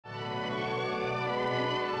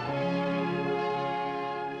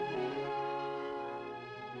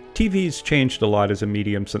TV's changed a lot as a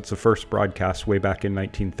medium since the first broadcast way back in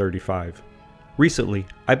 1935. Recently,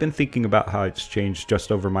 I've been thinking about how it's changed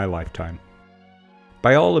just over my lifetime.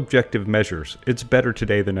 By all objective measures, it's better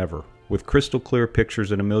today than ever. With crystal clear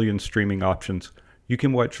pictures and a million streaming options, you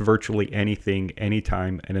can watch virtually anything,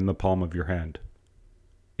 anytime, and in the palm of your hand.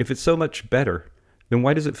 If it's so much better, then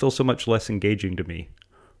why does it feel so much less engaging to me?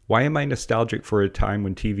 Why am I nostalgic for a time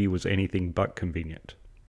when TV was anything but convenient?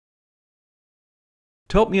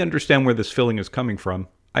 To help me understand where this feeling is coming from,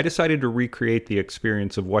 I decided to recreate the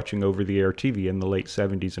experience of watching over-the-air TV in the late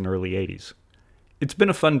 70s and early 80s. It's been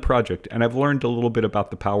a fun project, and I've learned a little bit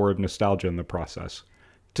about the power of nostalgia in the process.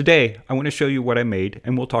 Today, I want to show you what I made,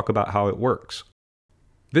 and we'll talk about how it works.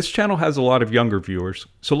 This channel has a lot of younger viewers,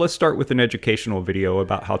 so let's start with an educational video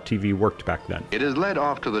about how TV worked back then. It is led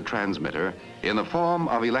off to the transmitter in the form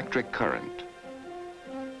of electric current.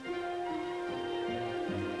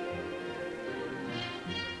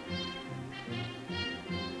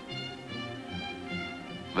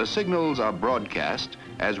 The signals are broadcast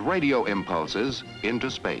as radio impulses into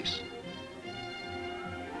space.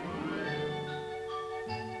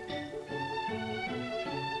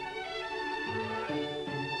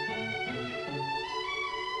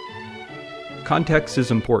 Context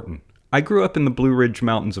is important. I grew up in the Blue Ridge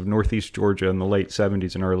Mountains of northeast Georgia in the late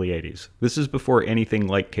 70s and early 80s. This is before anything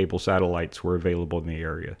like cable satellites were available in the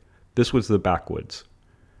area. This was the backwoods.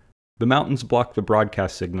 The mountains blocked the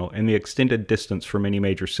broadcast signal, and the extended distance from any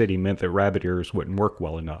major city meant that rabbit ears wouldn't work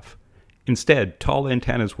well enough. Instead, tall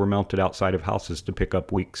antennas were mounted outside of houses to pick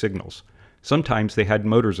up weak signals. Sometimes they had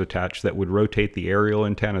motors attached that would rotate the aerial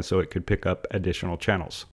antenna so it could pick up additional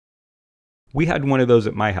channels. We had one of those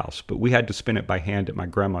at my house, but we had to spin it by hand at my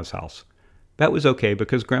grandma's house. That was okay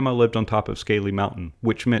because Grandma lived on top of Scaly Mountain,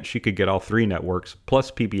 which meant she could get all three networks,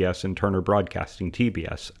 plus PBS and Turner Broadcasting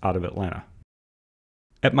TBS, out of Atlanta.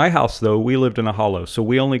 At my house, though, we lived in a hollow, so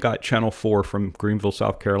we only got Channel 4 from Greenville,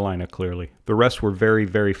 South Carolina, clearly. The rest were very,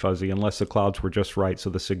 very fuzzy, unless the clouds were just right so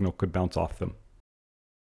the signal could bounce off them.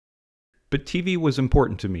 But TV was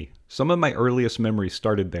important to me. Some of my earliest memories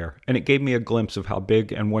started there, and it gave me a glimpse of how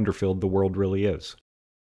big and wonder-filled the world really is.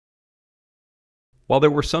 While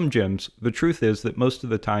there were some gems, the truth is that most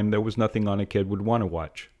of the time there was nothing on a kid would want to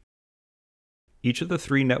watch. Each of the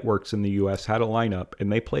three networks in the US had a lineup,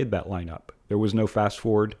 and they played that lineup. There was no fast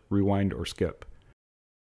forward, rewind, or skip.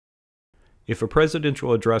 If a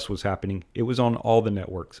presidential address was happening, it was on all the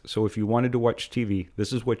networks, so if you wanted to watch TV,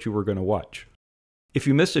 this is what you were going to watch. If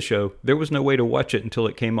you missed a show, there was no way to watch it until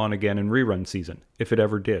it came on again in rerun season, if it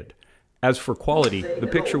ever did. As for quality, the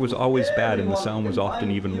picture was always bad and the sound was often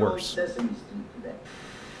even worse.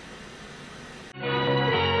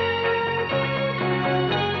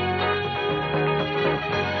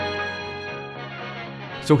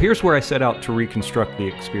 So here's where I set out to reconstruct the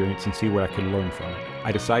experience and see what I could learn from it.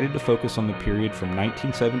 I decided to focus on the period from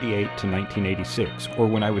 1978 to 1986, or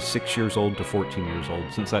when I was 6 years old to 14 years old,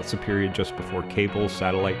 since that's the period just before cable,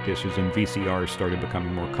 satellite dishes, and VCRs started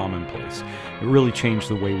becoming more commonplace. It really changed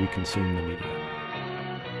the way we consume the media.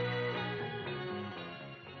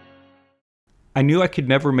 I knew I could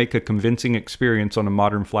never make a convincing experience on a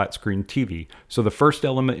modern flat-screen TV, so the first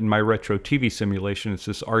element in my retro TV simulation is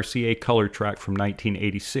this RCA color track from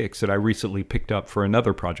 1986 that I recently picked up for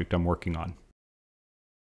another project I'm working on.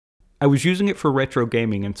 I was using it for retro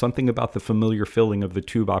gaming, and something about the familiar feeling of the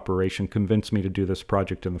tube operation convinced me to do this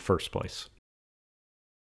project in the first place.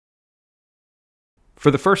 For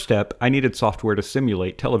the first step, I needed software to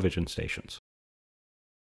simulate television stations.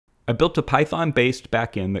 I built a Python-based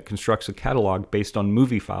backend that constructs a catalog based on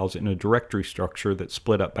movie files in a directory structure that's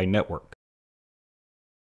split up by network.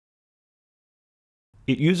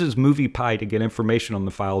 It uses MoviePy to get information on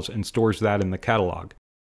the files and stores that in the catalog.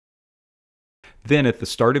 Then, at the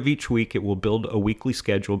start of each week, it will build a weekly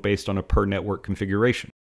schedule based on a per-network configuration.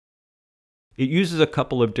 It uses a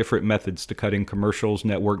couple of different methods to cut in commercials,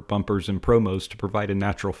 network bumpers, and promos to provide a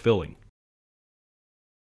natural filling.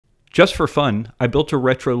 Just for fun, I built a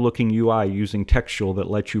retro-looking UI using Textual that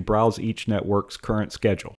lets you browse each network's current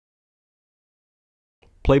schedule.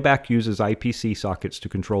 Playback uses IPC sockets to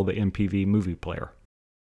control the MPV movie player.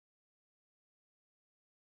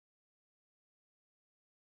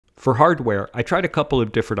 For hardware, I tried a couple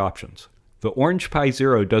of different options. The Orange Pi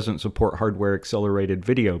Zero doesn't support hardware-accelerated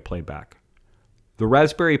video playback. The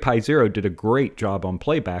Raspberry Pi Zero did a great job on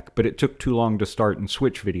playback, but it took too long to start and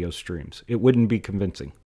switch video streams. It wouldn't be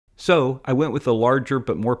convincing. So, I went with the larger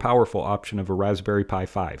but more powerful option of a Raspberry Pi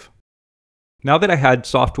 5. Now that I had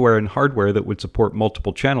software and hardware that would support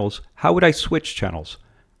multiple channels, how would I switch channels?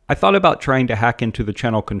 I thought about trying to hack into the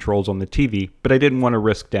channel controls on the TV, but I didn't want to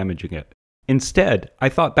risk damaging it. Instead, I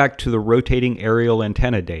thought back to the rotating aerial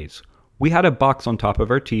antenna days. We had a box on top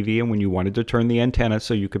of our TV, and when you wanted to turn the antenna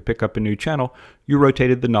so you could pick up a new channel, you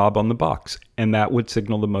rotated the knob on the box, and that would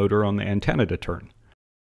signal the motor on the antenna to turn.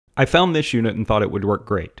 I found this unit and thought it would work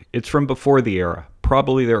great. It's from before the era,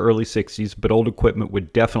 probably the early 60s, but old equipment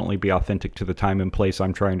would definitely be authentic to the time and place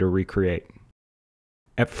I'm trying to recreate.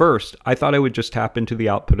 At first, I thought I would just tap into the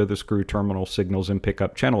output of the screw terminal signals and pick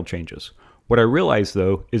up channel changes. What I realized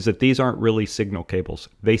though is that these aren't really signal cables.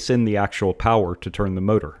 They send the actual power to turn the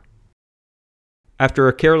motor. After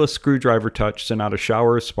a careless screwdriver touch sent out a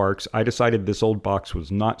shower of sparks, I decided this old box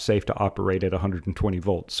was not safe to operate at 120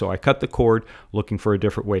 volts, so I cut the cord looking for a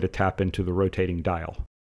different way to tap into the rotating dial.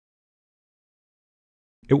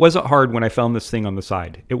 It wasn't hard when I found this thing on the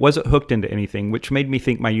side. It wasn't hooked into anything, which made me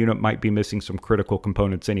think my unit might be missing some critical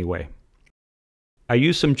components anyway. I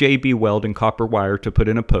used some JB weld and copper wire to put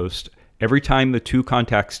in a post. Every time the two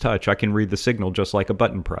contacts touch, I can read the signal just like a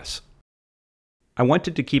button press. I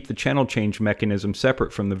wanted to keep the channel change mechanism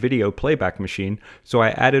separate from the video playback machine, so I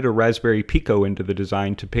added a Raspberry Pico into the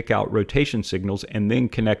design to pick out rotation signals and then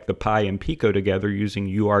connect the Pi and Pico together using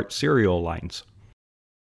UART serial lines.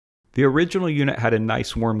 The original unit had a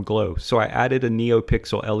nice warm glow, so I added a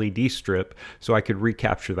NeoPixel LED strip so I could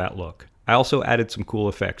recapture that look. I also added some cool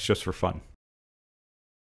effects just for fun.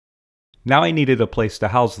 Now I needed a place to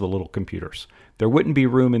house the little computers. There wouldn't be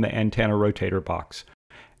room in the antenna rotator box.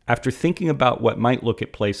 After thinking about what might look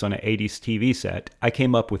at place on an 80s TV set, I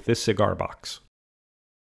came up with this cigar box.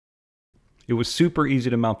 It was super easy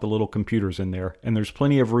to mount the little computers in there, and there's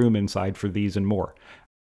plenty of room inside for these and more.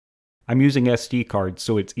 I'm using SD cards,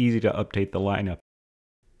 so it's easy to update the lineup.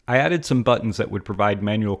 I added some buttons that would provide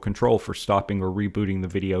manual control for stopping or rebooting the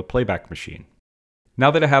video playback machine.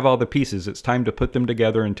 Now that I have all the pieces, it's time to put them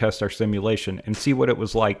together and test our simulation and see what it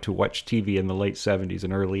was like to watch TV in the late 70s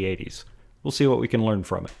and early 80s. We'll see what we can learn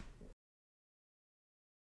from it.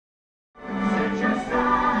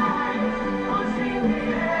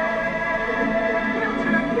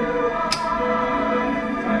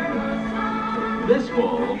 This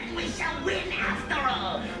fall, we shall win after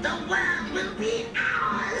all. The world will be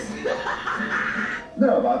ours.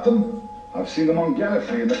 Know about them? I've seen them on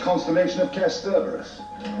Gallifrey in the constellation of Castorberus.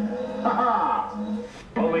 Ha ha!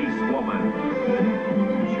 policewoman,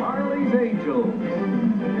 Charlie's Angel.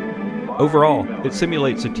 Overall, it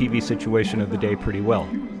simulates the TV situation of the day pretty well.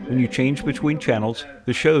 When you change between channels,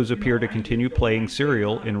 the shows appear to continue playing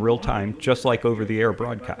serial in real time, just like over-the-air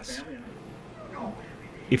broadcasts.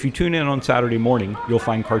 If you tune in on Saturday morning, you'll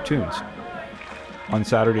find cartoons. On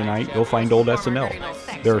Saturday night, you'll find old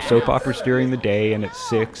SNL. There are soap operas during the day, and at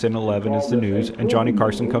 6 and 11 is the news, and Johnny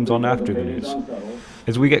Carson comes on after the news.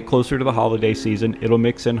 As we get closer to the holiday season, it'll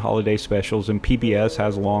mix in holiday specials, and PBS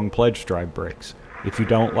has long pledge drive breaks. If you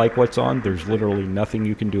don't like what's on, there's literally nothing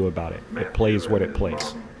you can do about it. It plays what it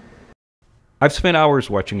plays. I've spent hours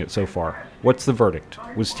watching it so far. What's the verdict?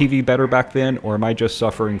 Was TV better back then, or am I just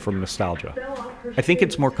suffering from nostalgia? I think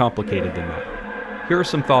it's more complicated than that. Here are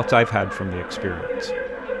some thoughts I've had from the experience.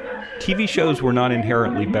 TV shows were not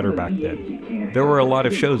inherently better back then. There were a lot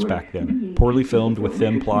of shows back then, poorly filmed with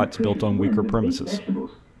thin plots built on weaker premises.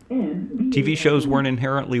 TV shows weren't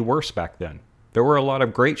inherently worse back then. There were a lot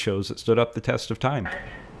of great shows that stood up the test of time.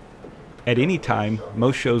 At any time,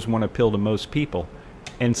 most shows want to appeal to most people,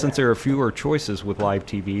 and since there are fewer choices with live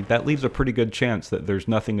TV, that leaves a pretty good chance that there's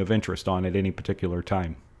nothing of interest on at any particular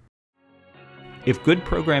time. If good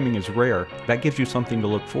programming is rare, that gives you something to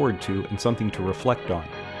look forward to and something to reflect on.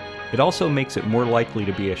 It also makes it more likely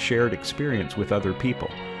to be a shared experience with other people,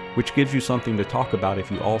 which gives you something to talk about if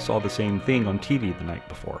you all saw the same thing on TV the night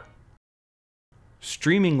before.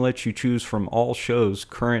 Streaming lets you choose from all shows,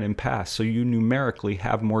 current and past, so you numerically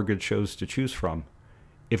have more good shows to choose from.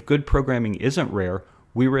 If good programming isn't rare,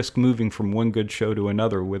 we risk moving from one good show to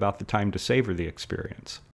another without the time to savor the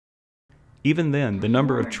experience. Even then, the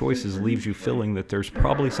number of choices leaves you feeling that there's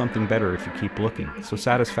probably something better if you keep looking, so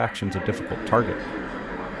satisfaction's a difficult target.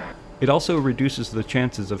 It also reduces the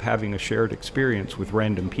chances of having a shared experience with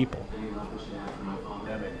random people.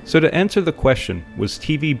 So to answer the question, was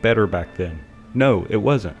TV better back then? No, it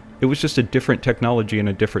wasn't. It was just a different technology in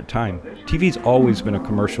a different time. TV's always been a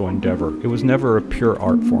commercial endeavor. It was never a pure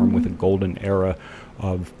art form with a golden era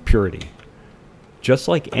of purity. Just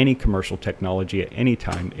like any commercial technology at any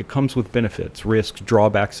time, it comes with benefits, risks,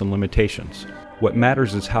 drawbacks, and limitations. What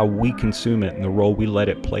matters is how we consume it and the role we let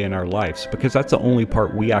it play in our lives, because that's the only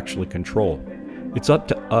part we actually control. It's up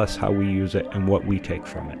to us how we use it and what we take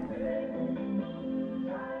from it.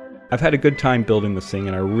 I've had a good time building this thing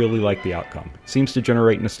and I really like the outcome. It seems to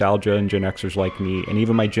generate nostalgia in Gen Xers like me, and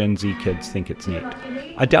even my Gen Z kids think it's neat.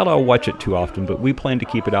 I doubt I'll watch it too often, but we plan to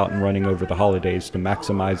keep it out and running over the holidays to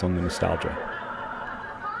maximize on the nostalgia.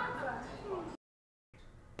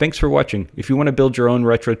 Thanks for watching. If you want to build your own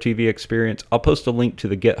retro TV experience, I'll post a link to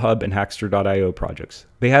the GitHub and Hackster.io projects.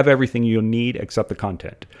 They have everything you'll need except the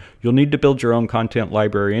content. You'll need to build your own content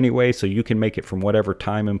library anyway, so you can make it from whatever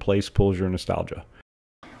time and place pulls your nostalgia.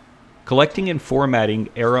 Collecting and formatting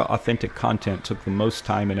era-authentic content took the most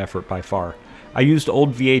time and effort by far. I used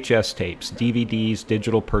old VHS tapes, DVDs,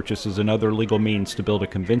 digital purchases, and other legal means to build a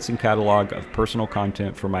convincing catalog of personal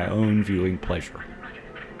content for my own viewing pleasure.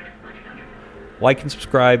 Like and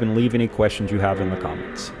subscribe and leave any questions you have in the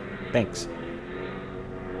comments. Thanks.